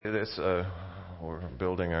This we're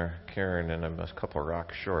building our cairn, and I'm a couple of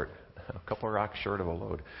rocks short. A couple of rocks short of a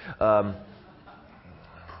load.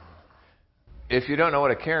 If you don't know what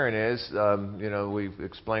a cairn is, we've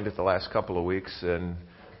explained it the last couple of weeks, and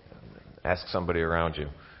ask somebody around you,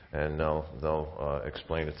 and they'll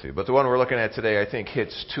explain it to you. But the one we're looking at today, I think,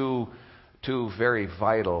 hits two very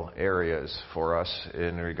vital areas for us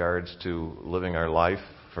in regards to living our life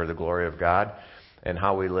for the glory of God, and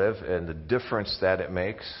how we live, and the difference that it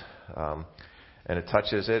makes. And it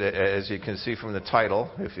touches it, as you can see from the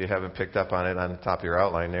title, if you haven't picked up on it on the top of your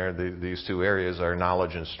outline there, these two areas are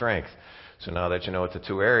knowledge and strength. So now that you know what the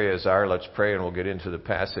two areas are, let's pray, and we'll get into the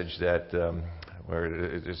passage that where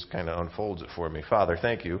it just kind of unfolds it for me. Father,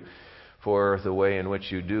 thank you for the way in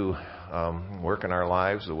which you do work in our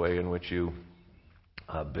lives, the way in which you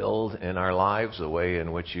build in our lives, the way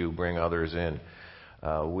in which you bring others in.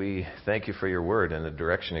 We thank you for your word and the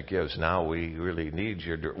direction it gives. Now we really need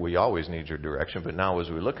we always need your direction, but now as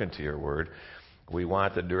we look into your word, we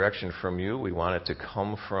want the direction from you. We want it to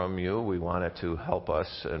come from you. We want it to help us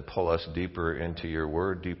and pull us deeper into your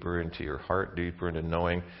word, deeper into your heart, deeper into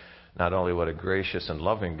knowing not only what a gracious and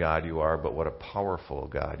loving God you are, but what a powerful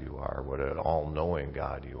God you are, what an all-knowing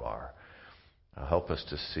God you are. Help us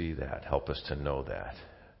to see that. Help us to know that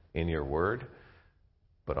in your word,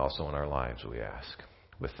 but also in our lives, we ask.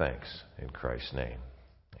 With thanks in Christ's name.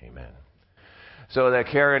 Amen. So that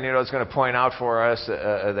Karen, is going to point out for us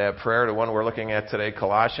that prayer, the one we're looking at today,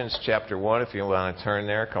 Colossians chapter 1, if you want to turn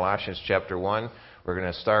there, Colossians chapter 1. We're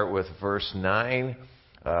going to start with verse 9.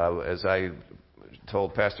 As I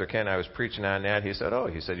told Pastor Ken I was preaching on that, he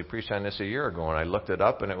said, you preached on this a year ago. And I looked it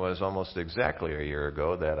up, and it was almost exactly a year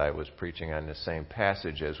ago that I was preaching on the same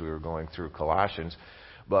passage as we were going through Colossians.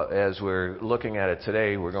 But as we're looking at it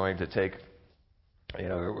today, we're going to take,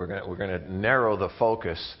 we're going to narrow the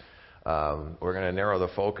focus. We're going to narrow the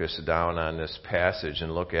focus down on this passage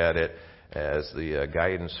and look at it as the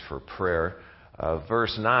guidance for prayer.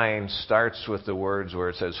 Verse 9 starts with the words where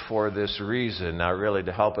it says, "For this reason." Now, really,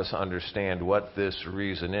 to help us understand what this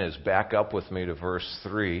reason is, back up with me to verse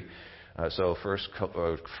 3. So first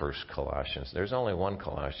Colossians. There's only one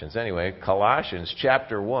Colossians. Anyway, Colossians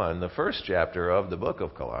chapter 1, the first chapter of the book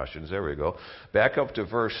of Colossians. There we go. Back up to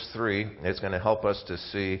verse 3. It's going to help us to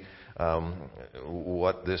see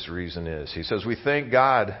what this reason is. He says, we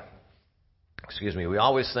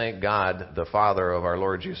always thank God, the Father of our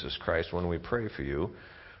Lord Jesus Christ, when we pray for you.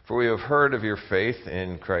 For we have heard of your faith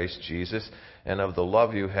in Christ Jesus and of the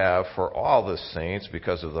love you have for all the saints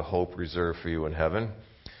because of the hope reserved for you in heaven.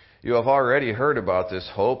 You have already heard about this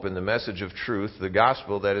hope and the message of truth, the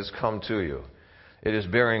gospel that has come to you. It is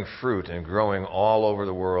bearing fruit and growing all over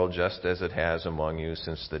the world, just as it has among you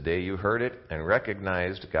since the day you heard it and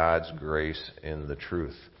recognized God's grace in the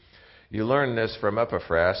truth. You learned this from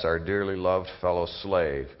Epaphras, our dearly loved fellow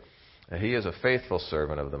slave. He is a faithful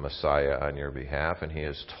servant of the Messiah on your behalf, and he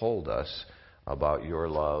has told us about your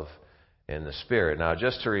love in the Spirit. Now,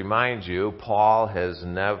 just to remind you, Paul had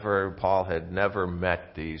never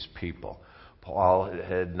met these people. Paul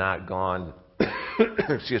had not gone,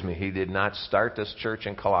 he did not start this church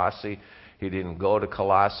in Colossae. He didn't go to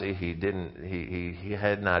Colossae. He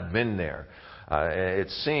had not been there. It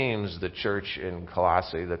seems the church in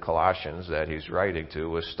Colossae, the Colossians that he's writing to,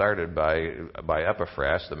 was started by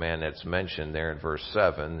Epaphras, the man that's mentioned there in verse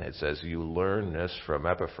 7. It says, you learn this from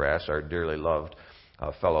Epaphras, our dearly loved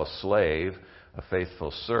a fellow slave, a faithful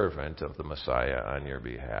servant of the Messiah on your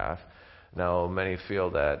behalf. Now, many feel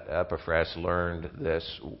that Epaphras learned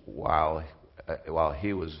this while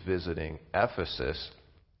he was visiting Ephesus,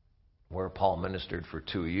 where Paul ministered for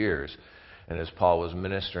 2 years. And as Paul was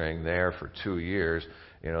ministering there for 2 years,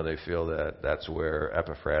 they feel that that's where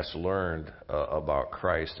Epaphras learned about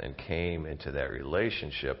Christ and came into that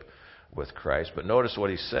relationship with Christ. But notice what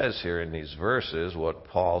he says here in these verses, what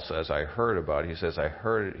Paul says, I heard about. He says,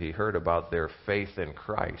 he heard about their faith in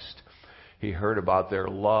Christ. He heard about their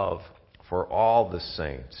love for all the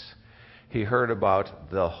saints. He heard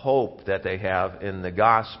about the hope that they have in the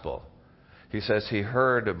gospel. He says he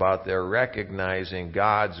heard about their recognizing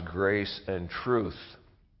God's grace and truth.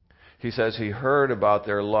 He says he heard about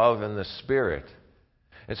their love in the Spirit.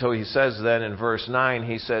 And so he says then in verse 9,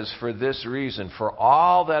 he says, for this reason, for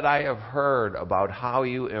all that I have heard about how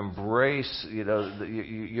you embrace,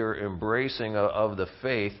 your embracing of the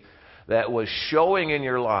faith that was showing in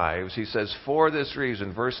your lives, he says, for this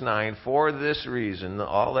reason, verse 9, for this reason,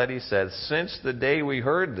 all that he said, since the day we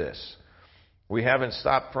heard this, we haven't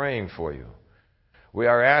stopped praying for you. We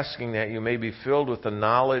are asking that you may be filled with the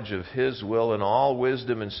knowledge of His will in all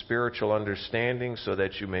wisdom and spiritual understanding, so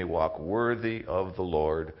that you may walk worthy of the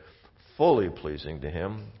Lord, fully pleasing to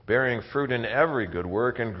Him, bearing fruit in every good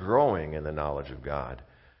work and growing in the knowledge of God.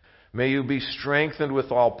 May you be strengthened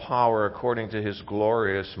with all power according to His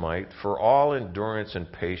glorious might, for all endurance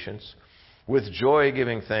and patience, with joy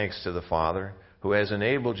giving thanks to the Father, who has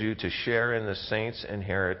enabled you to share in the saints'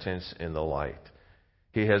 inheritance in the light.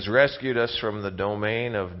 He has rescued us from the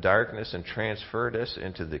domain of darkness and transferred us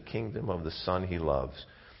into the kingdom of the Son He loves.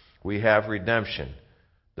 We have redemption,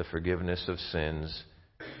 the forgiveness of sins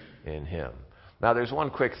in Him. Now, there's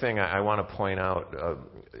one quick thing I want to point out.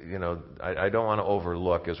 I don't want to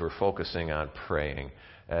overlook as we're focusing on praying.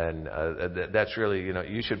 And that's really,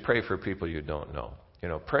 you should pray for people you don't know.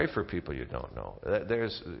 Pray for people you don't know.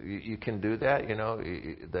 You can do that,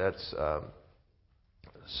 that's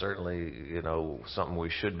certainly, something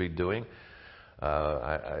we should be doing.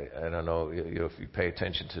 I don't know, if you pay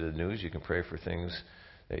attention to the news, you can pray for things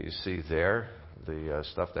that you see there, the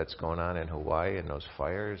stuff that's going on in Hawaii and those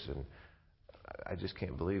fires, and I just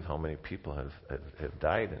can't believe how many people have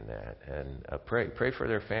died in that. And pray for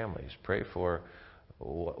their families. Pray for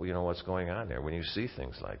what's going on there when you see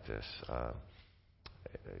things like this.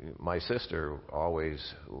 My sister always,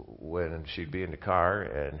 when she'd be in the car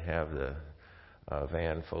and have the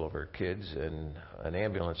van full of her kids, and an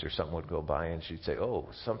ambulance or something would go by, and she'd say, "Oh,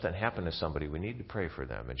 something happened to somebody. We need to pray for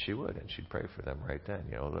them." And she would, and she'd pray for them right then.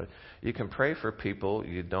 You can pray for people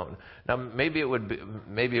you don't. Now, maybe it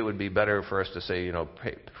would be better for us to say,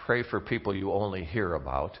 pray for people you only hear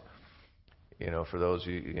about. For those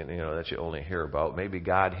that you only hear about, maybe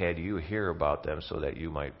God had you hear about them so that you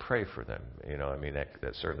might pray for them.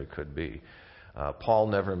 That certainly could be. Paul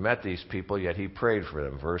never met these people, yet he prayed for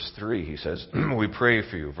them. Verse 3, he says, we pray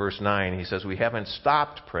for you. Verse 9, he says, we haven't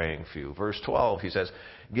stopped praying for you. Verse 12, he says,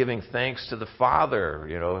 giving thanks to the Father,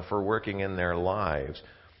 for working in their lives.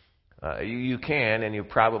 You can, and you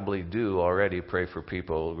probably do already, pray for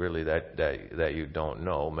people really that you don't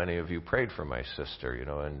know. Many of you prayed for my sister,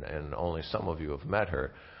 and only some of you have met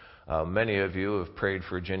her. Many of you have prayed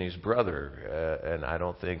for Ginny's brother, and I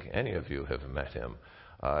don't think any of you have met him.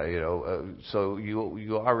 So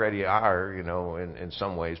you already are, in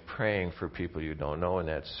some ways praying for people you don't know, and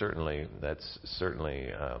that's certainly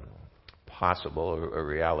possible, a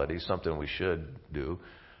reality, something we should do.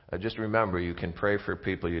 Just remember, you can pray for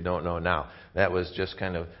people you don't know now. That was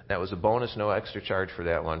a bonus, no extra charge for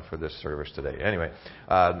that one for this service today. Anyway,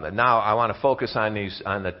 now I want to focus on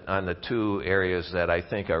the two areas that I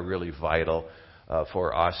think are really vital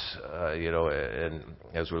for us, and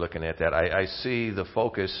as we're looking at that, I see the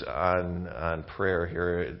focus on prayer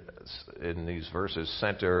here in these verses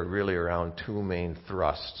center really around two main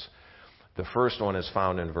thrusts. The first one is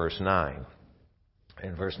found in verse 9.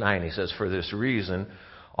 In verse 9, he says, "For this reason,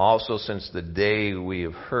 also since the day we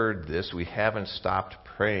have heard this, we haven't stopped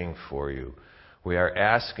praying for you. We are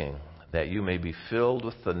asking that you may be filled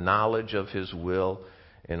with the knowledge of His will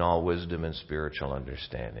in all wisdom and spiritual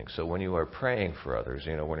understanding." So when you are praying for others,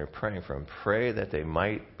 when you're praying for them, pray that they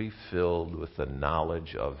might be filled with the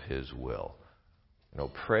knowledge of His will.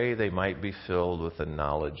 Pray they might be filled with the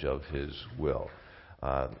knowledge of His will.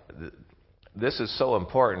 This is so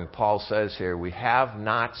important. Paul says here, we have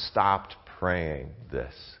not stopped praying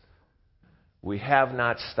this. We have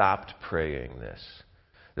not stopped praying this.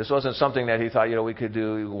 This wasn't something that he thought, we could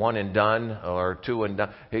do one and done or two and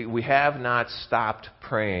done. We have not stopped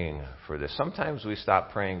praying for this. Sometimes we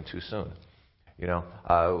stop praying too soon.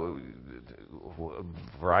 A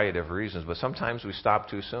variety of reasons, but sometimes we stop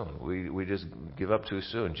too soon. We just give up too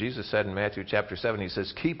soon. Jesus said in Matthew chapter 7, He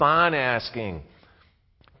says, keep on asking.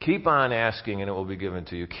 Keep on asking and it will be given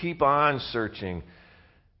to you. Keep on searching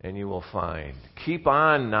and you will find. Keep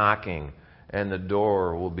on knocking and the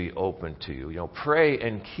door will be open to you. Pray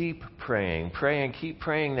and keep praying. Pray and keep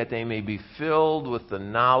praying that they may be filled with the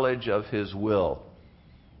knowledge of His will.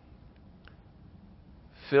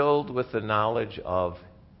 Filled with the knowledge of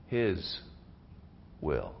His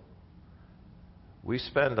will. We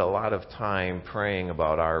spend a lot of time praying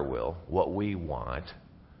about our will, what we want,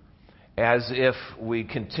 as if we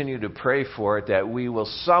continue to pray for it, that we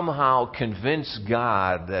will somehow convince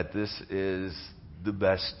God that this is the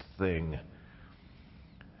best thing.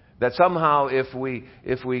 That somehow if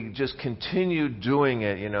we just continue doing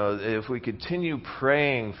it, if we continue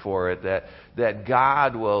praying for it, that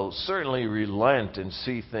God will certainly relent and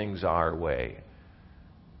see things our way.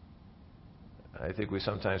 I think we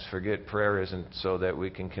sometimes forget prayer isn't so that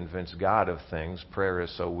we can convince God of things. Prayer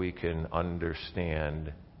is so we can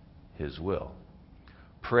understand His will.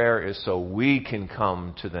 Prayer is so we can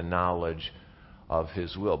come to the knowledge of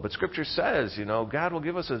His will. But Scripture says, God will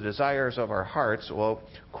give us the desires of our hearts. Well,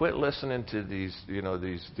 quit listening to these, what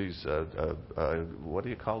do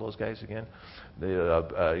you call those guys again?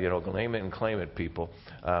 The, name it and claim it people.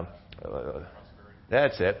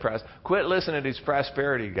 That's it. Quit listening to these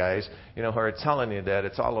prosperity guys, who are telling you that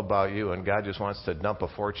it's all about you and God just wants to dump a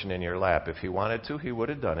fortune in your lap. If He wanted to, He would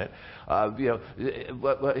have done it.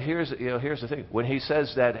 But here's the thing. When He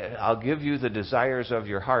says that I'll give you the desires of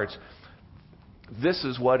your hearts, this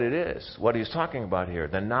is what it is. What He's talking about here,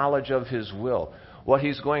 the knowledge of His will. What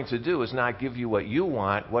He's going to do is not give you what you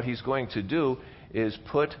want. What He's going to do is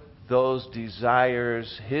put those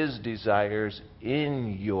desires, His desires,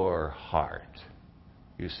 in your heart.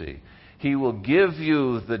 You see, He will give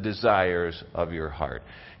you the desires of your heart.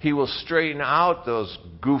 He will straighten out those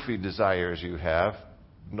goofy desires you have.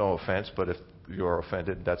 No offense, but if you're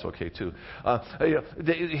offended, that's okay too.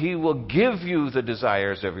 He will give you the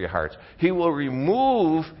desires of your heart. He will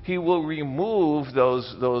remove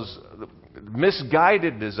those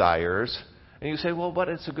misguided desires. And you say, well, but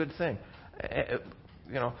it's a good thing.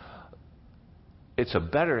 It's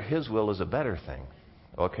His will is a better thing.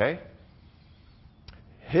 Okay?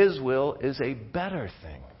 His will is a better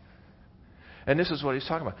thing. And this is what He's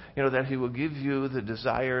talking about. That He will give you the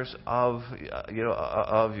desires of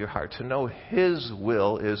your heart. To know His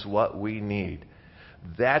will is what we need.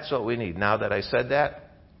 That's what we need. Now that I said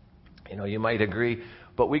that, you might agree,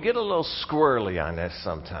 but we get a little squirrely on this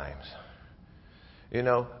sometimes. We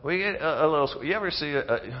get a little. You ever see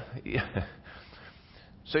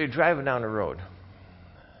so you're driving down the road,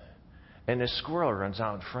 and this squirrel runs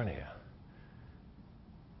out in front of you.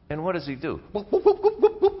 And what does he do? And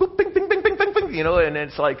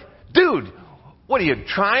it's like, dude, what are you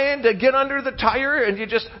trying to get under the tire? And you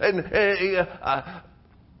just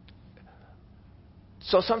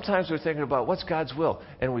so sometimes we're thinking about what's God's will,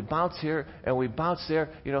 and we bounce here and we bounce there,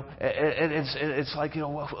 and it's like,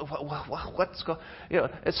 what's going,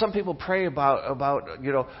 and some people pray about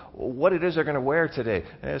what it is they're going to wear today.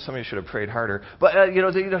 Some of you should have prayed harder, but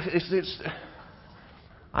it's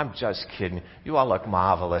I'm just kidding. You all look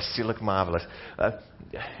marvelous. You look marvelous.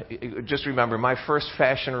 Just remember, my first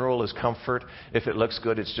fashion rule is comfort. If it looks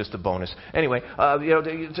good, it's just a bonus. Anyway,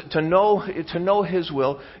 to know His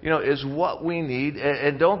will, is what we need.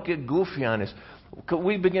 And don't get goofy on this.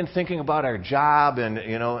 We begin thinking about our job and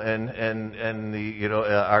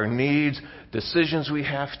our needs, decisions we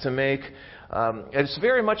have to make. It's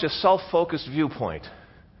very much a self-focused viewpoint.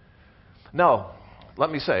 Now, let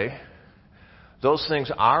me say, those things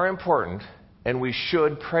are important, and we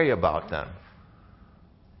should pray about them.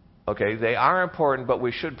 Okay, they are important, but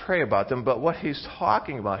we should pray about them. But what He's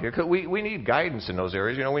talking about here, because we need guidance in those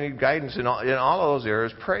areas. We need guidance in all of those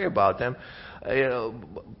areas. Pray about them.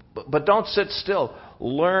 But don't sit still.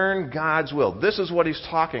 Learn God's will. This is what He's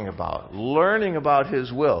talking about. Learning about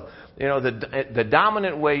His will. The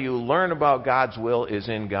dominant way you learn about God's will is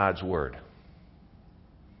in God's Word.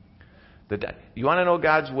 You want to know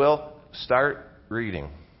God's will? Start reading.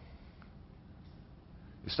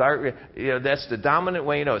 That's the dominant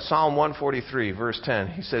way. Psalm 143, verse 10.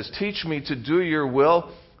 He says, "Teach me to do your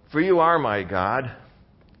will, for you are my God.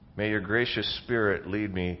 May your gracious Spirit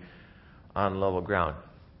lead me on level ground."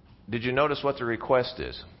 Did you notice what the request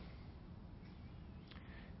is?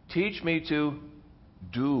 Teach me to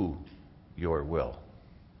do your will.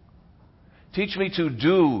 Teach me to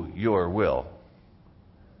do your will.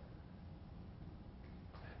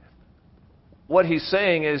 What He's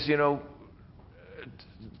saying is,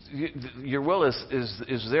 your will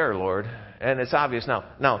is there, Lord, and it's obvious now.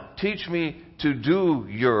 Now, teach me to do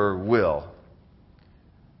your will.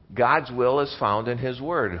 God's will is found in His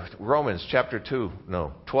Word. Romans chapter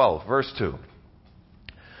 12, verse 2.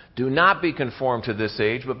 "Do not be conformed to this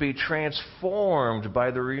age, but be transformed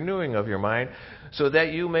by the renewing of your mind, so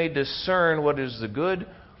that you may discern what is the good,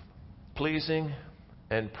 pleasing,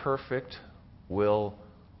 and perfect will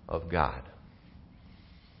of God."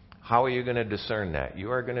 How are you going to discern that?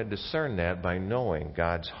 You are going to discern that by knowing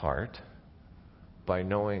God's heart, by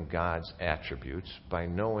knowing God's attributes, by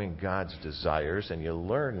knowing God's desires, and you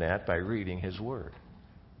learn that by reading His Word.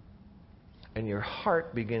 And your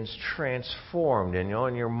heart begins transformed, and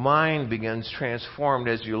your mind begins transformed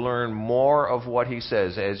as you learn more of what He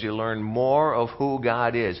says, as you learn more of who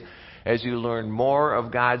God is, as you learn more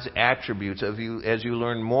of God's attributes, as you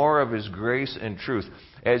learn more of His grace and truth,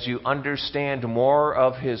 as you understand more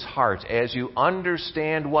of His heart, as you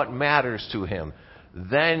understand what matters to Him.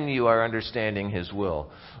 then you are understanding His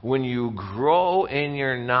will. When you grow in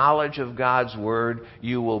your knowledge of God's Word,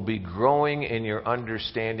 you will be growing in your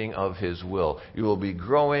understanding of His will. You will be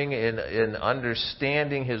growing in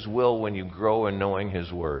understanding His will when you grow in knowing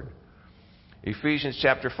His Word. Ephesians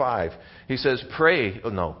chapter 5, he says,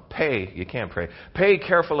 pay, you can't pray. Pay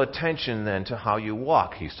careful attention then to how you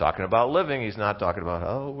walk. He's talking about living. He's not talking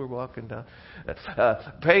about, we're walking down.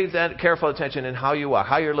 Pay that careful attention in how you walk,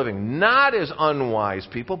 how you're living. Not as unwise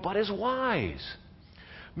people, but as wise.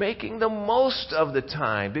 Making the most of the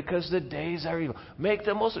time because the days are evil. Make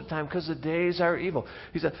the most of the time because the days are evil.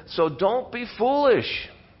 He said, so don't be foolish,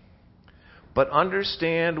 but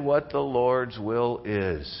understand what the Lord's will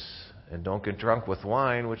is. And don't get drunk with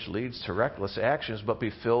wine, which leads to reckless actions, but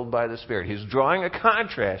be filled by the Spirit. He's drawing a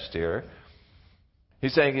contrast here.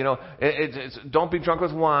 He's saying, don't be drunk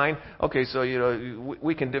with wine. Okay, so,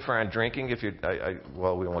 we can differ on drinking if you,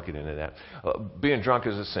 we won't get into that. Being drunk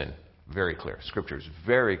is a sin. Very clear. Scripture is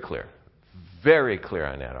very clear. Very clear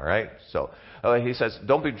on that, all right? So, he says,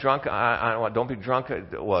 don't be drunk on don't be drunk.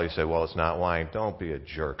 Well, you say, it's not wine. Don't be a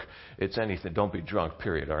jerk. It's anything. Don't be drunk,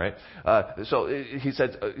 period, all right? So he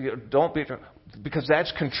said, don't be drunk, because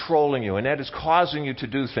that's controlling you, and that is causing you to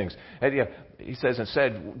do things. And he says,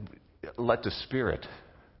 instead, let the Spirit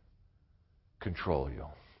control you.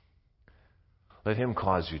 Let Him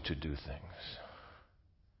cause you to do things.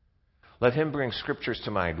 Let Him bring scriptures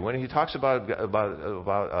to mind. When he talks about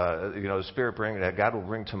the Spirit that God will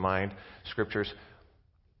bring to mind scriptures,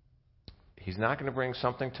 He's not going to bring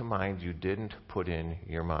something to mind you didn't put in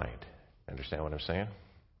your mind. Understand what I'm saying?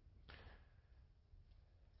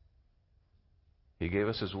 He gave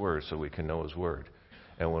us His Word so we can know His Word.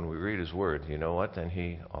 And when we read His Word, you know what? Then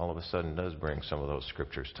He all of a sudden does bring some of those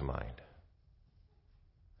scriptures to mind.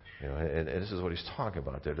 And this is what he's talking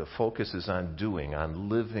about there. The focus is on doing, on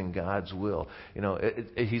living God's will.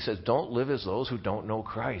 He says, don't live as those who don't know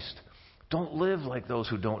Christ. Don't live like those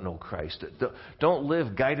who don't know Christ. Don't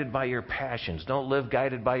live guided by your passions. Don't live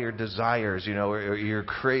guided by your desires, or your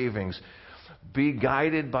cravings. Be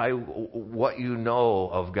guided by what you know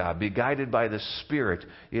of God. Be guided by the Spirit,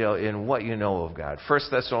 in what you know of God. 1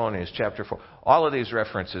 Thessalonians chapter 4. All of these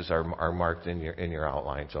references are marked in your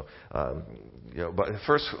outline. So, but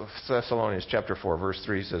 1 Thessalonians chapter 4, verse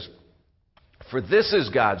 3 says, for this is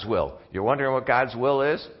God's will. You're wondering what God's will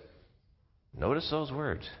is? Notice those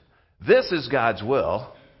words. This is God's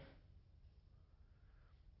will.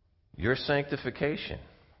 Your sanctification.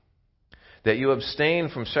 That you abstain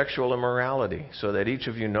from sexual immorality, so that each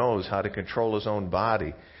of you knows how to control his own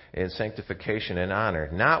body in sanctification and honor,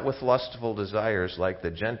 not with lustful desires like the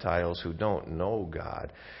Gentiles who don't know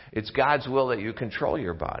God. It's God's will that you control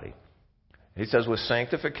your body. He says with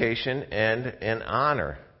sanctification and in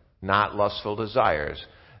honor, not lustful desires.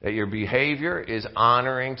 That your behavior is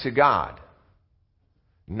honoring to God,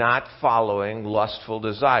 not following lustful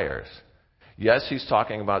desires. Yes, he's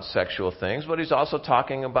talking about sexual things, but he's also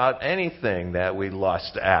talking about anything that we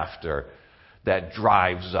lust after that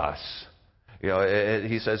drives us.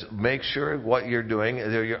 He says, make sure what you're doing,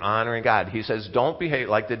 you're honoring God. He says, don't behave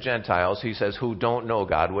like the Gentiles. He says, who don't know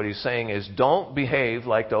God. What he's saying is, don't behave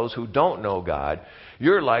like those who don't know God.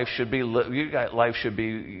 Your life should be,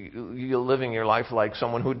 you're living your life like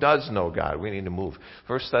someone who does know God. We need to move.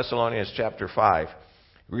 1 Thessalonians chapter 5.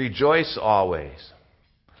 Rejoice always.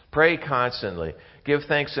 Pray constantly. Give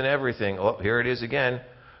thanks in everything. Oh, here it is again.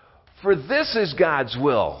 For this is God's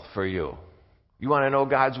will for you. You want to know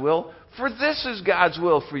God's will? For this is God's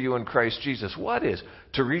will for you in Christ Jesus. What is?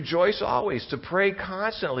 To rejoice always, to pray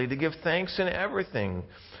constantly, to give thanks in everything.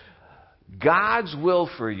 God's will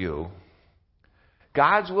for you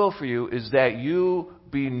is that you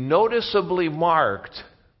be noticeably marked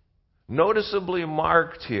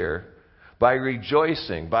here by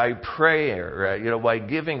rejoicing, by prayer, by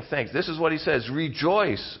giving thanks. This is what he says.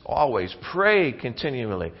 Rejoice always. Pray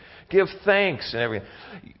continually. Give thanks and everything.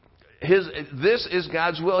 This is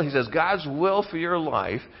God's will. He says God's will for your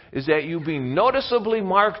life is that you be noticeably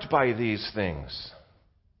marked by these things.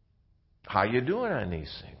 How are you doing on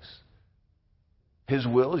these things? His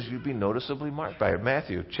will is you be noticeably marked by it.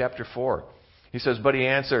 Matthew chapter 4. He says, but he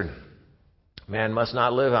answered, man must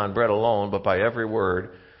not live on bread alone, but by every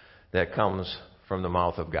word that comes from the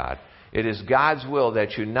mouth of God. It is God's will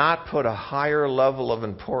that you not put a higher level of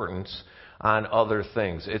importance on other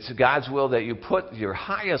things. It's God's will that you put your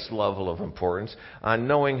highest level of importance on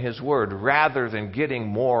knowing His Word rather than getting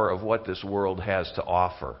more of what this world has to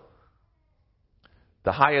offer.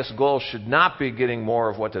 The highest goal should not be getting more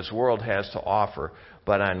of what this world has to offer,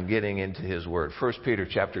 but on getting into His Word. 1 Peter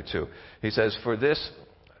chapter 2. He says, for this,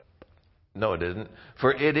 No, it isn't.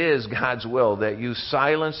 For it is God's will that you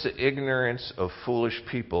silence the ignorance of foolish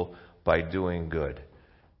people by doing good.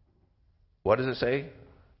 What does it say?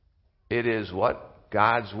 It is what?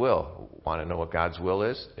 God's will. Want to know what God's will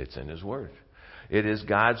is? It's in His Word. It is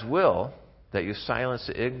God's will that you silence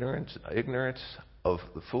the ignorance of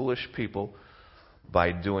the foolish people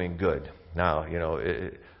by doing good. Now,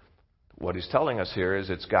 what He's telling us here is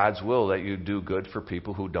it's God's will that you do good for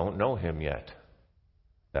people who don't know Him yet.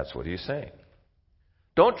 That's what He's saying.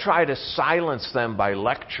 Don't try to silence them by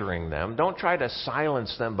lecturing them. Don't try to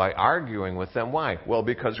silence them by arguing with them. Why? Well,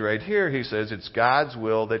 because right here He says it's God's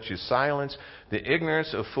will that you silence the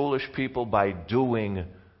ignorance of foolish people by doing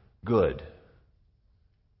good.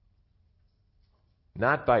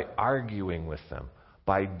 Not by arguing with them,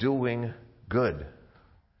 by doing good.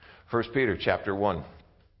 1 Peter chapter 1.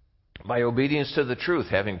 By obedience to the truth,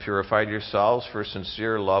 having purified yourselves for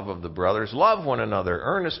sincere love of the brothers, love one another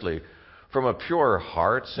earnestly from a pure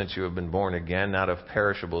heart, since you have been born again, not of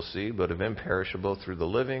perishable seed, but of imperishable, through the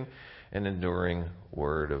living and enduring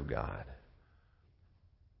Word of God.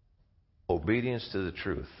 Obedience to the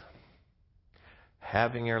truth.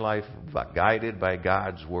 Having your life guided by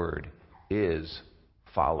God's Word is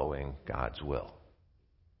following God's will.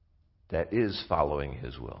 That is following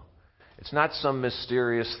His will. It's not some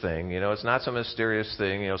mysterious thing, it's not some mysterious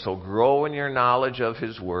thing, so grow in your knowledge of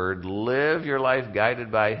His Word, live your life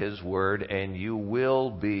guided by His Word, and you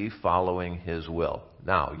will be following His will.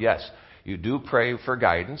 Now, yes, you do pray for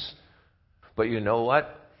guidance, but you know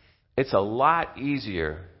what? It's a lot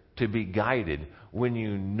easier to be guided when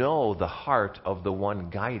you know the heart of the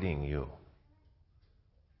one guiding you.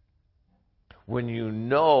 When you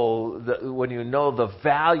know the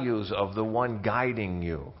values of the one guiding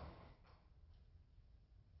you.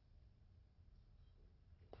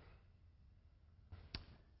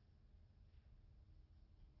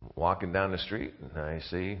 Walking down the street, and I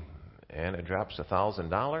see Anna drops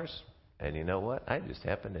 $1,000, and you know what? I just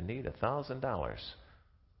happen to need $1,000.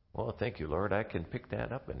 Well, thank you, Lord. I can pick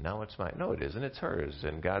that up, and now it's mine. No, it isn't. It's hers.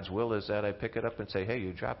 And God's will is that I pick it up and say, hey,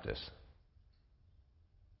 you dropped this.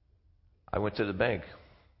 I went to the bank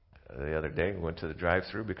the other day, went to the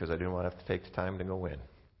drive-thru because I didn't want to have to take the time to go in.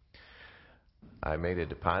 I made a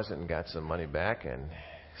deposit and got some money back, and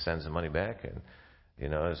sends the money back, and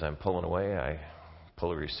as I'm pulling away, I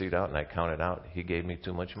pull a receipt out and I count it out. He gave me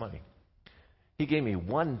too much money. He gave me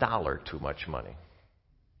 $1 too much money.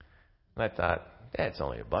 And I thought, it's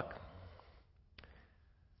only $1.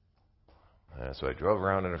 So I drove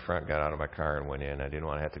around in the front, got out of my car, and went in. I didn't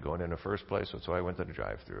want to have to go in the first place, so I went to the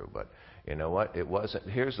drive-thru. But you know what? It wasn't.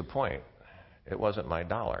 Here's the point. It wasn't my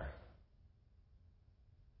dollar.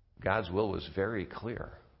 God's will was very clear.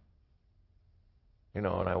 And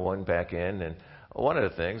I went back in, and one of the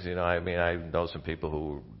things, I know some people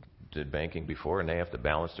who did banking before, and they have to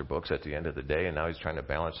balance their books at the end of the day, and now he's trying to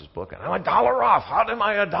balance his book, and I'm $1 off. How am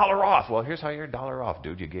I $1 off? Well, here's how you're $1 off,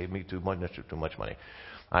 dude. You gave me too much money.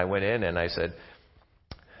 I went in and I said,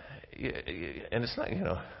 and it's not,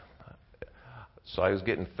 so I was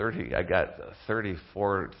getting I got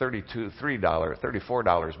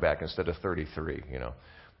 $34 back instead of 33,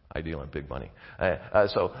 I deal in big money. I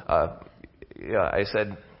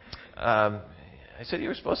said, you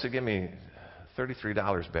were supposed to give me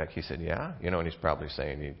 $33 back. He said, yeah. And he's probably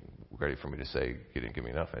saying, he's ready for me to say, you didn't give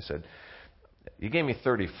me enough. I said, you gave me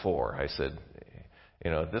 34. I said,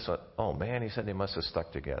 this one, oh man, he said they must have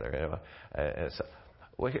stuck together. I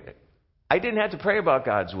didn't have to pray about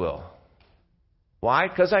God's will. Why?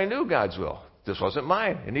 Because I knew God's will. This wasn't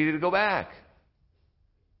mine. It needed to go back.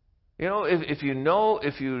 If you know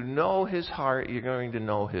His heart, you're going to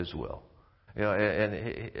know His will. And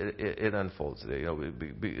it unfolds.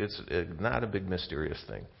 It's not a big mysterious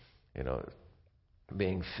thing.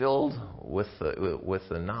 Being filled with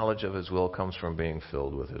the knowledge of His will comes from being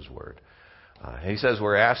filled with His Word. He says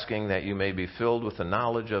we're asking that you may be filled with the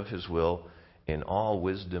knowledge of His will in all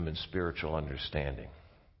wisdom and spiritual understanding.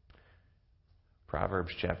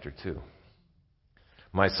 Proverbs chapter 2.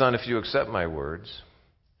 My son, if you accept my words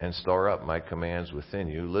and store up my commands within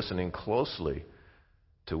you, listening closely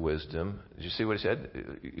to wisdom. Did you see what he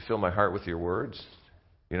said? You fill my heart with your words.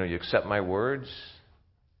 You accept my words.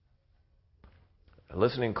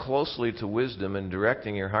 Listening closely to wisdom and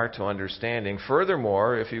directing your heart to understanding.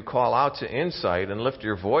 Furthermore, if you call out to insight and lift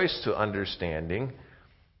your voice to understanding,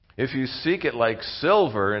 if you seek it like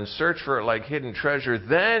silver and search for it like hidden treasure,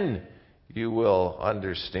 then you will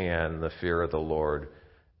understand the fear of the Lord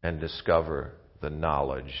and discover the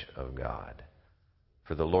knowledge of God.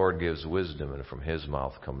 For the Lord gives wisdom, and from His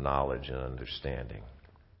mouth come knowledge and understanding.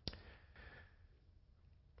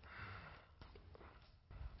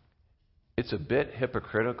 it's a bit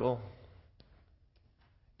hypocritical.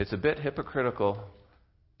 It's a bit hypocritical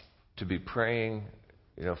to be praying,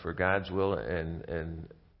 for God's will and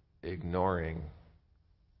ignoring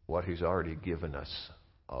what He's already given us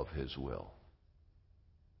of His will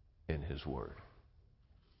in His Word.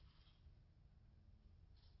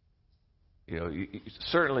 You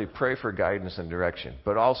certainly pray for guidance and direction,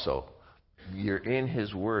 but also you're in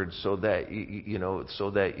His Word so that you know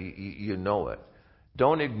it.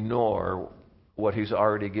 Don't ignore what He's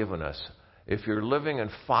already given us. If you're living and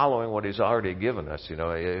following what He's already given us,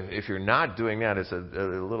 if you're not doing that, it's a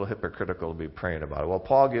little hypocritical to be praying about it. Well,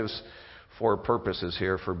 Paul gives 4 purposes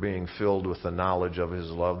here for being filled with the knowledge of His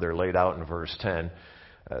love. They're laid out in verse 10.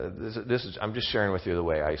 I'm just sharing with you the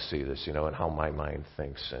way I see this, and how my mind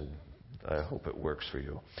thinks, and I hope it works for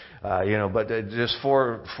you. But just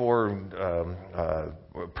four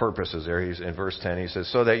purposes there. He's in verse 10. He says,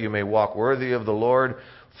 so that you may walk worthy of the Lord,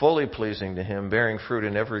 fully pleasing to Him, bearing fruit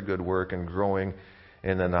in every good work and growing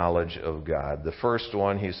in the knowledge of God. The first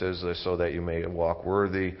one, he says, so that you may walk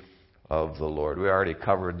worthy of the Lord. We already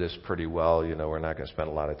covered this pretty well. We're not going to spend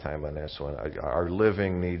a lot of time on this one. Our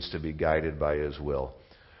living needs to be guided by His will.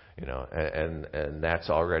 And that's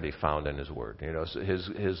already found in His Word.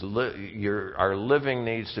 Our living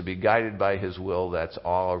needs to be guided by His will. That's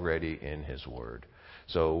already in His Word.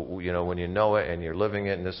 So, when you know it and you're living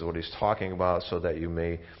it, and this is what he's talking about, so that you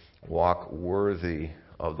may walk worthy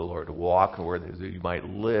of the Lord. Walk worthy, you might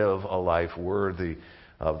live a life worthy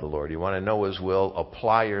of the Lord. You want to know His will,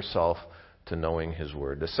 apply yourself to knowing His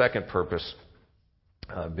Word. The second purpose,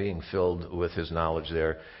 being filled with His knowledge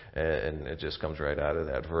there, and it just comes right out of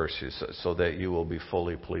that verse, so that you will be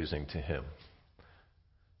fully pleasing to Him.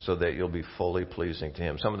 So that you'll be fully pleasing to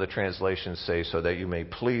Him. Some of the translations say, so that you may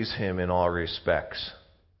please Him in all respects.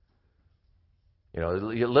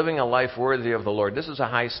 You're living a life worthy of the Lord. This is a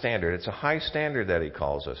high standard. It's a high standard that He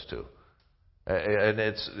calls us to. And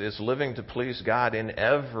it's living to please God in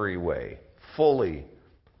every way, fully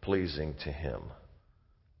pleasing to Him.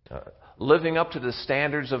 Living up to the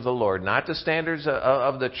standards of the Lord, not the standards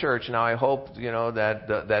of the church. Now, I hope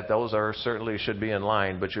that those certainly should be in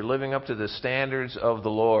line, but you're living up to the standards of the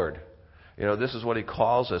Lord. This is what He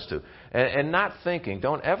calls us to, and not thinking.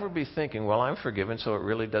 Don't ever be thinking, well, I'm forgiven, so it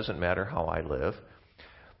really doesn't matter how I live.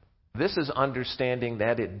 This is understanding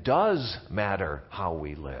that it does matter how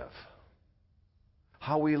we live.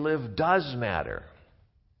 How we live does matter.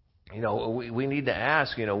 We need to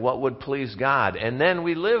ask, what would please God? And then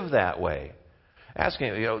we live that way.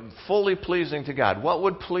 Asking, fully pleasing to God. What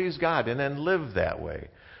would please God? And then live that way.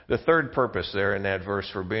 The third purpose there in that verse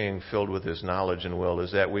for being filled with His knowledge and will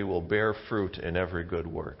is that we will bear fruit in every good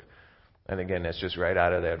work. And again, that's just right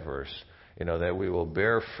out of that verse. That we will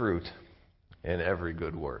bear fruit in every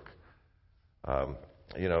good work. The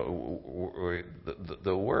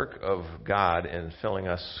work of God in filling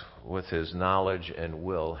us with His knowledge and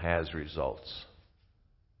will has results.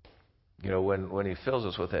 When He fills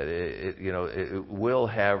us with it, it will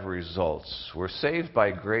have results. We're saved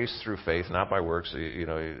by grace through faith, not by works.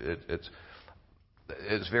 It's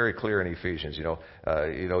very clear in Ephesians. You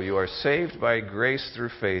are saved by grace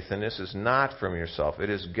through faith, and this is not from yourself.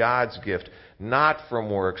 It is God's gift, not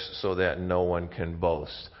from works, so that no one can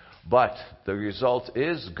boast. But the result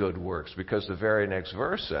is good works, because the very next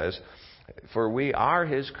verse says, for we are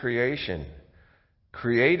His creation,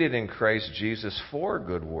 created in Christ Jesus for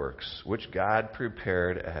good works, which God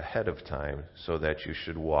prepared ahead of time so that you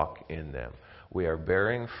should walk in them. We are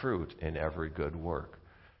bearing fruit in every good work.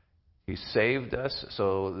 He saved us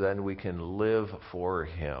so then we can live for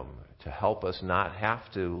Him, to help us not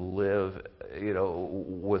have to live,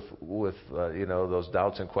 with those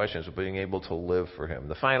doubts and questions, of being able to live for Him.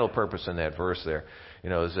 The final purpose in that verse there,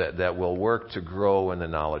 is that we'll work to grow in the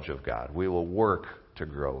knowledge of God. We will work to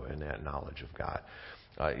grow in that knowledge of God.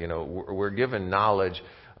 We're given knowledge,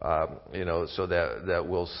 so that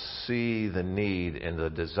we'll see the need and the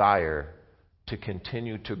desire to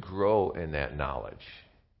continue to grow in that knowledge.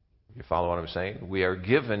 You follow what I'm saying? We are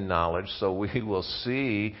given knowledge, so we will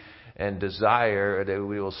see and desire that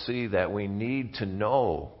we will see that we need to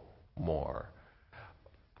know more.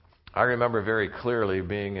 I remember very clearly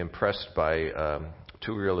being impressed by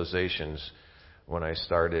 2 realizations when I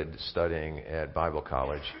started studying at Bible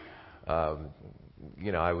college.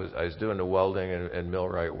 I was doing the welding and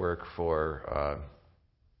millwright work for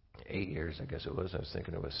 8 years, I guess it was. I was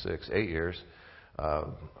thinking it was 6, 8 years.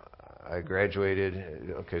 I graduated.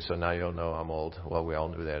 Okay, so now you'll know I'm old. Well, we all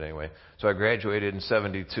knew that anyway. So I graduated in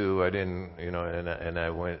 '72. I didn't, and I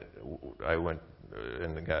went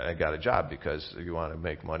and I got a job, because you want to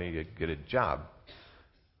make money, you get a job.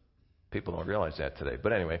 People don't realize that today.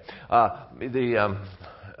 But anyway,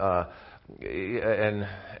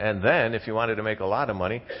 and then if you wanted to make a lot of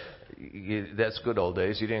money, that's good old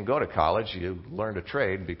days. You didn't go to college. You learned a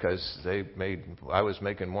trade because I was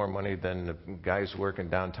making more money than the guys working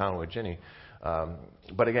downtown with Ginny.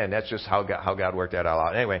 But again, that's just how God worked that all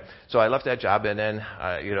out. Anyway, so I left that job, and then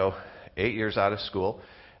 8 years out of school,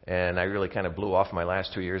 and I really kind of blew off my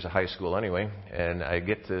last 2 years of high school anyway. And I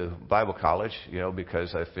get to Bible college,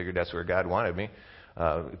 because I figured that's where God wanted me.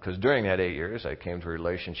 Because during that 8 years, I came to a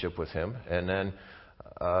relationship with Him, and then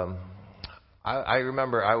I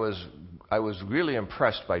remember I was really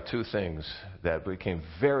impressed by two things that became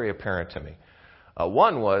very apparent to me.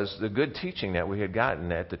 One was the good teaching that we had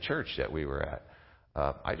gotten at the church that we were at.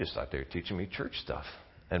 I just thought they were teaching me church stuff,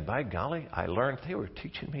 and by golly, I learned they were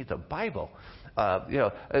teaching me the Bible.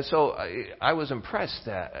 And so I was impressed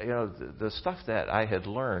that the stuff that I had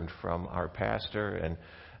learned from our pastor and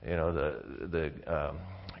the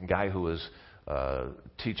guy who was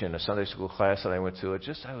teaching a Sunday school class that I went to.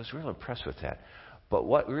 I was real impressed with that. But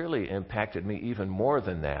what really impacted me even more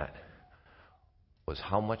than that was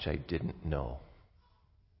how much I didn't know.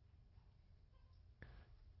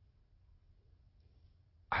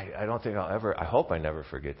 I don't think I hope I never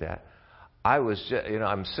forget that. I was just,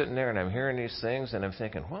 I'm sitting there and I'm hearing these things and I'm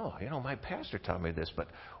thinking, well, my pastor taught me this, but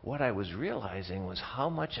what I was realizing was how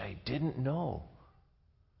much I didn't know.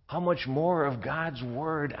 How much more of God's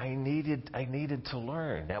Word I needed to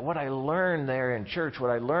learn. That what I learned there in church, what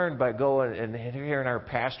I learned by going and hearing our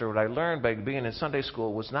pastor, what I learned by being in Sunday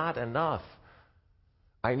school was not enough.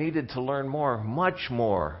 I needed to learn more, much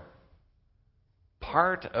more.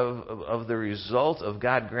 Part of the result of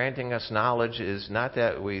God granting us knowledge is not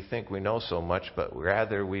that we think we know so much, but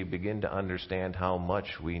rather we begin to understand how much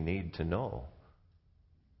we need to know.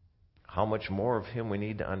 How much more of Him we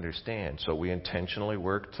need to understand. So we intentionally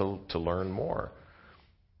work to learn more.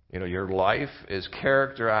 Your life is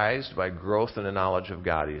characterized by growth in the knowledge of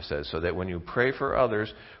God, he says, so that when you pray for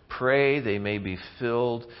others, pray they may be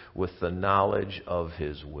filled with the knowledge of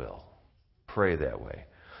His will. Pray that way.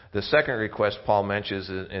 The second request Paul mentions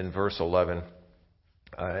in verse 11,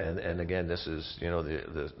 and again, this is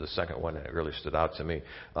the second one that really stood out to me.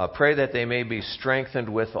 Pray that they may be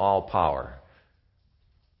strengthened with all power.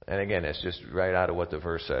 And again, it's just right out of what the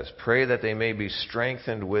verse says. Pray that they may be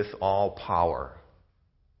strengthened with all power.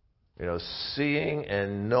 Seeing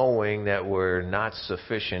and knowing that we're not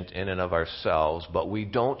sufficient in and of ourselves, but we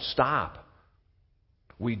don't stop.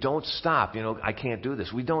 We don't stop. I can't do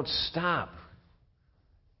this. We don't stop.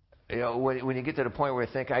 When you get to the point where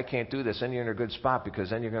you think, I can't do this, then you're in a good spot, because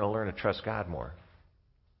then you're going to learn to trust God more.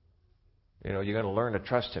 You're going to learn to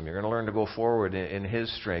trust Him. You're going to learn to go forward in His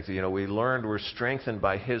strength. We're strengthened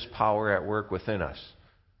by His power at work within us.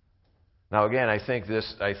 Now, again, I think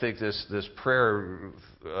this prayer,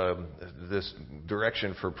 this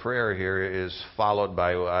direction for prayer here is followed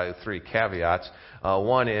by three caveats.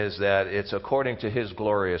 One is that it's according to His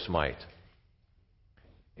glorious might.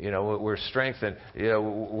 We're strengthened.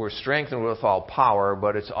 We're strengthened with all power,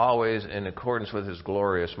 but it's always in accordance with His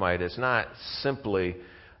glorious might. It's not simply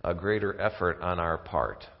a greater effort on our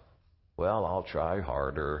part. Well, I'll try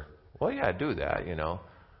harder. Well, yeah, do that,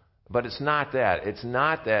 But it's not that. It's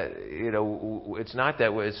not that, it's not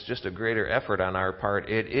that it's just a greater effort on our part.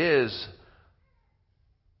 It is,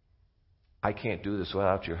 I can't do this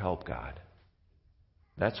without your help, God.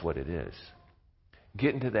 That's what it is.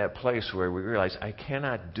 Getting to that place where we realize, I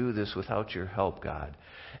cannot do this without your help, God.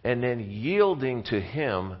 And then yielding to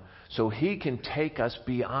Him so He can take us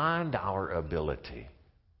beyond our ability.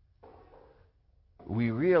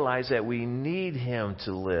 We realize that we need Him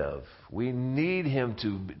to live. We need Him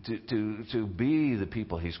to be the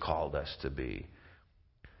people He's called us to be.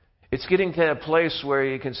 It's getting to that place where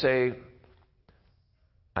you can say,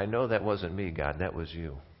 I know that wasn't me, God, that was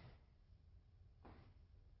you.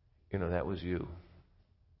 That was you.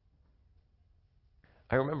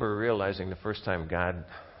 I remember realizing the first time God,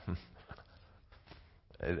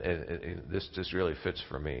 this just really fits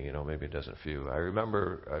for me. Maybe it doesn't for you. I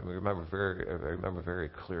remember very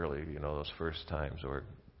clearly, those first times where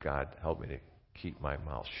God helped me to keep my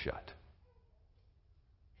mouth shut.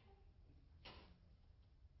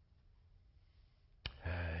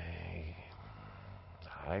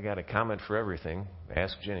 I got a comment for everything.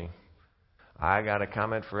 Ask Ginny. I got a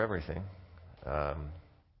comment for everything.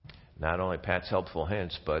 Not only Pat's helpful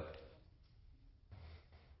hints, but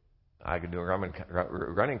I could do a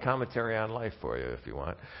running commentary on life for you if you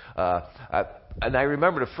want. And I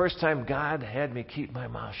remember the first time God had me keep my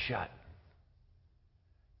mouth shut.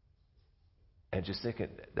 And just thinking,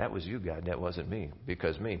 that was you, God, that wasn't me.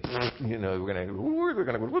 Because me, we're gonna,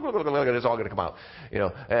 it's all gonna come out.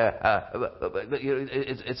 It's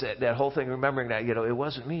that whole thing, remembering that, it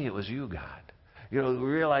wasn't me, it was you, God.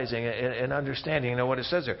 Realizing and understanding, what it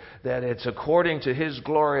says there, that it's according to His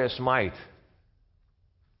glorious might,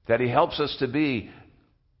 that He helps us to be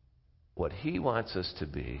what He wants us to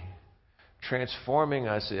be. Transforming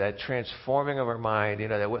us, that transforming of our mind,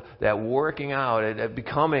 that working out, and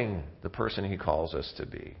becoming the person He calls us to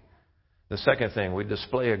be. The second thing, we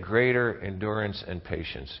display a greater endurance and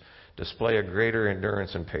patience. Display a greater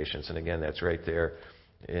endurance and patience. And again, that's right there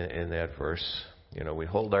in that verse. We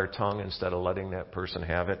hold our tongue instead of letting that person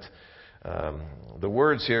have it. The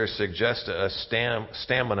words here suggest a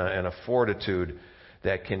stamina and a fortitude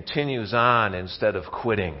that continues on instead of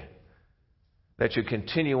quitting. That you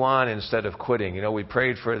continue on instead of quitting. We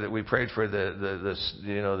prayed for the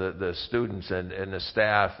students and the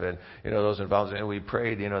staff and those involved, and we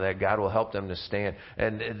prayed that God will help them to stand.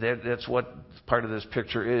 And that's what part of this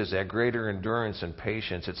picture is, that greater endurance and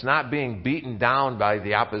patience. It's not being beaten down by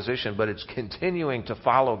the opposition, but it's continuing to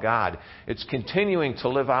follow God. It's continuing to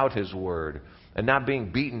live out His word and not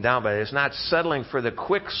being beaten down by it. It's not settling for the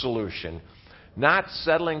quick solution, not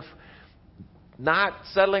settling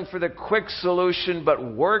for the quick solution,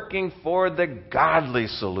 but working for the godly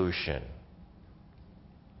solution.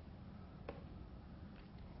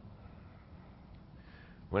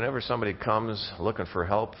 Whenever somebody comes looking for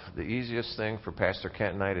help, the easiest thing for Pastor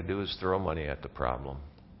Kent and I to do is throw money at the problem.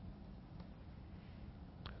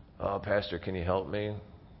 Oh, Pastor, can you help me?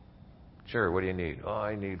 Sure, what do you need? Oh,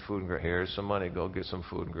 I need food and groceries. Here's some money. Go get some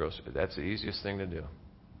food and groceries. That's the easiest thing to do.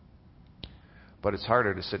 But it's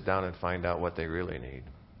harder to sit down and find out what they really need.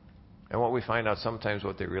 And what we find out sometimes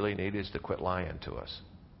what they really need is to quit lying to us.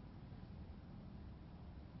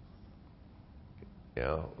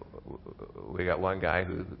 We got one guy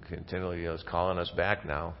who continually is calling us back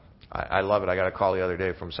now. I love it. I got a call the other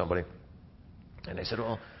day from somebody. And they said,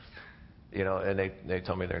 well, and they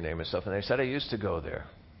told me their name and stuff. And they said, I used to go there.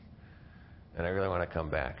 And I really want to come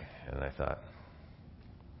back. And I thought,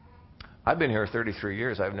 I've been here 33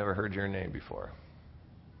 years. I've never heard your name before.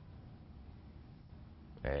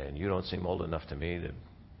 And you don't seem old enough to me to,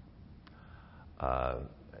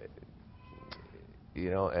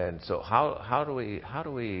 and so how do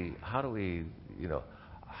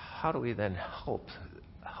we then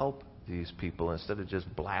help these people instead of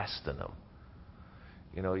just blasting them?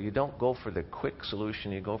 You don't go for the quick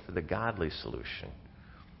solution, you go for the godly solution.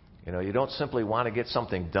 You don't simply want to get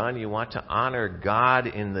something done. You want to honor God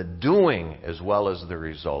in the doing as well as the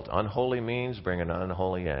result. Unholy means bring an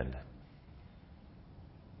unholy end.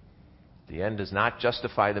 The end does not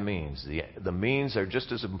justify the means. The means are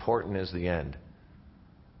just as important as the end.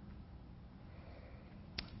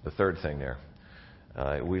 The third thing there.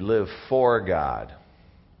 We live for God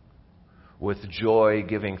with joy,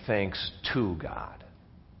 giving thanks to God.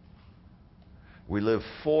 We live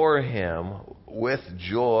for Him with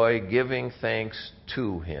joy, giving thanks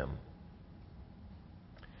to Him.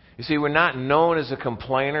 You see, we're not known as a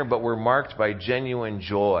complainer, but we're marked by genuine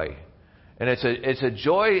joy. And it's a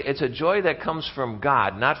joy that comes from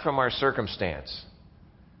God, not from our circumstance.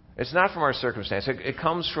 It's not from our circumstance. It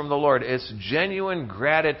comes from the Lord. It's genuine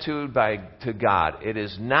gratitude to God. It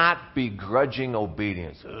is not begrudging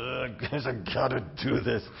obedience. Guys, I gotta do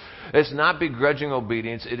this. It's not begrudging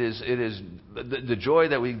obedience. It is the joy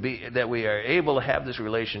that we are able to have this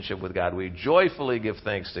relationship with God. We joyfully give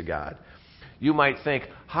thanks to God. You might think,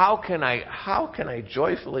 how can I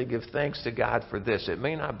joyfully give thanks to God for this? It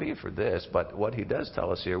may not be for this, but what He does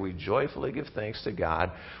tell us here, we joyfully give thanks to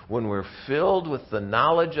God when we're filled with the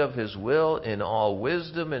knowledge of His will in all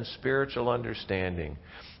wisdom and spiritual understanding.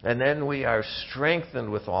 And then we are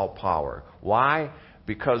strengthened with all power. Why?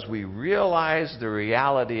 Because we realize the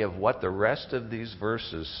reality of what the rest of these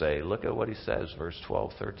verses say. Look at what he says, verse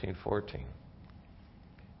 12, 13, 14.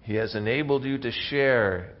 He has enabled you to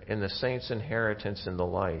share in the saints' inheritance in the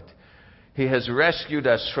light. He has rescued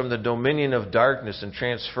us from the dominion of darkness and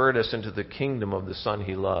transferred us into the kingdom of the Son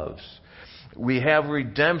He loves. We have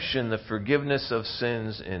redemption, the forgiveness of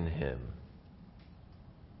sins in Him.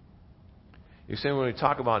 You see, when we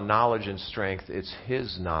talk about knowledge and strength, it's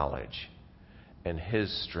His knowledge and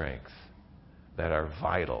His strength that are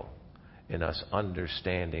vital in us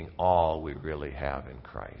understanding all we really have in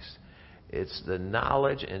Christ. It's the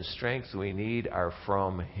knowledge and strength we need are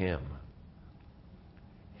from Him.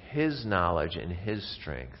 His knowledge and His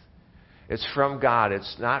strength. It's from God.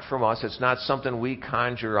 It's not from us. It's not something we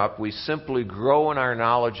conjure up. We simply grow in our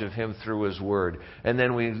knowledge of Him through His Word. And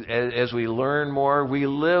then as we learn more, we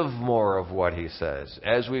live more of what He says.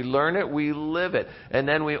 As we learn it, we live it. And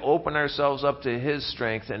then we open ourselves up to His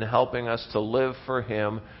strength in helping us to live for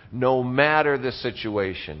Him no matter the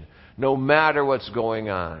situation, no matter what's going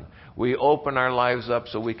on. We open our lives up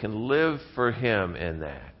so we can live for Him in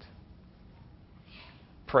that.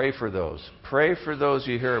 Pray for those. Pray for those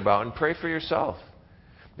you hear about, and pray for yourself.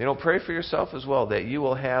 Pray for yourself as well, that you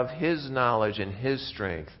will have His knowledge and His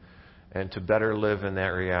strength, and to better live in that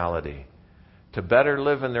reality. To better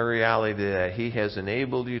live in the reality that He has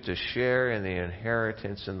enabled you to share in the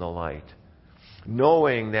inheritance in the light.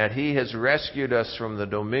 Knowing that He has rescued us from the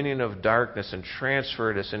dominion of darkness and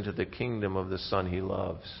transferred us into the kingdom of the Son He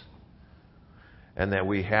loves. And that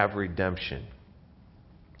we have redemption,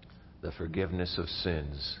 the forgiveness of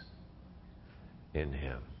sins in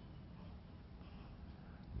Him.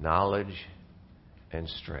 Knowledge and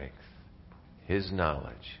strength. His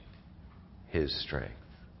knowledge, His strength.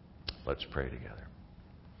 Let's pray together.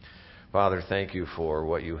 Father, thank You for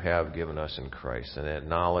what You have given us in Christ, and that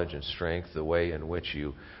knowledge and strength, the way in which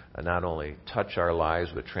You not only touch our lives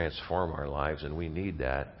but transform our lives, and we need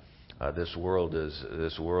that. This world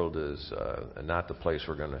is not the place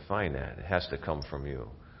we're going to find that. It has to come from You.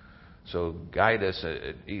 So guide us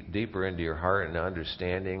deeper into Your heart and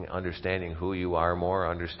understanding who You are more,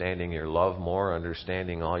 understanding Your love more,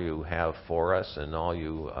 understanding all You have for us and all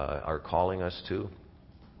You are calling us to.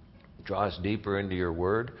 Draw us deeper into Your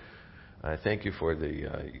Word. I thank You for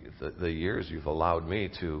the years You've allowed me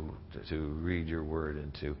to read Your Word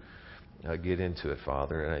and to get into it,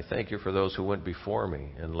 Father. And I thank You for those who went before me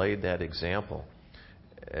and laid that example.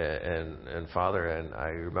 And Father, and I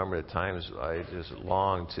remember the times I just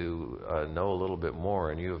longed to know a little bit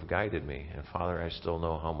more, and You have guided me. And Father, I still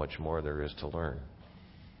know how much more there is to learn.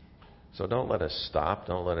 So don't let us stop.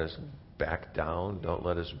 Don't let us back down. Don't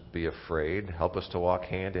let us be afraid. Help us to walk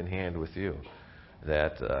hand in hand with You.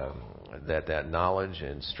 That knowledge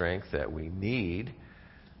and strength that we need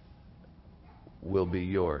will be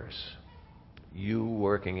Yours. You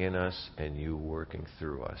working in us and You working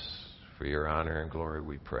through us. For Your honor and glory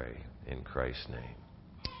we pray. In Christ's name,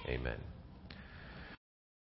 amen.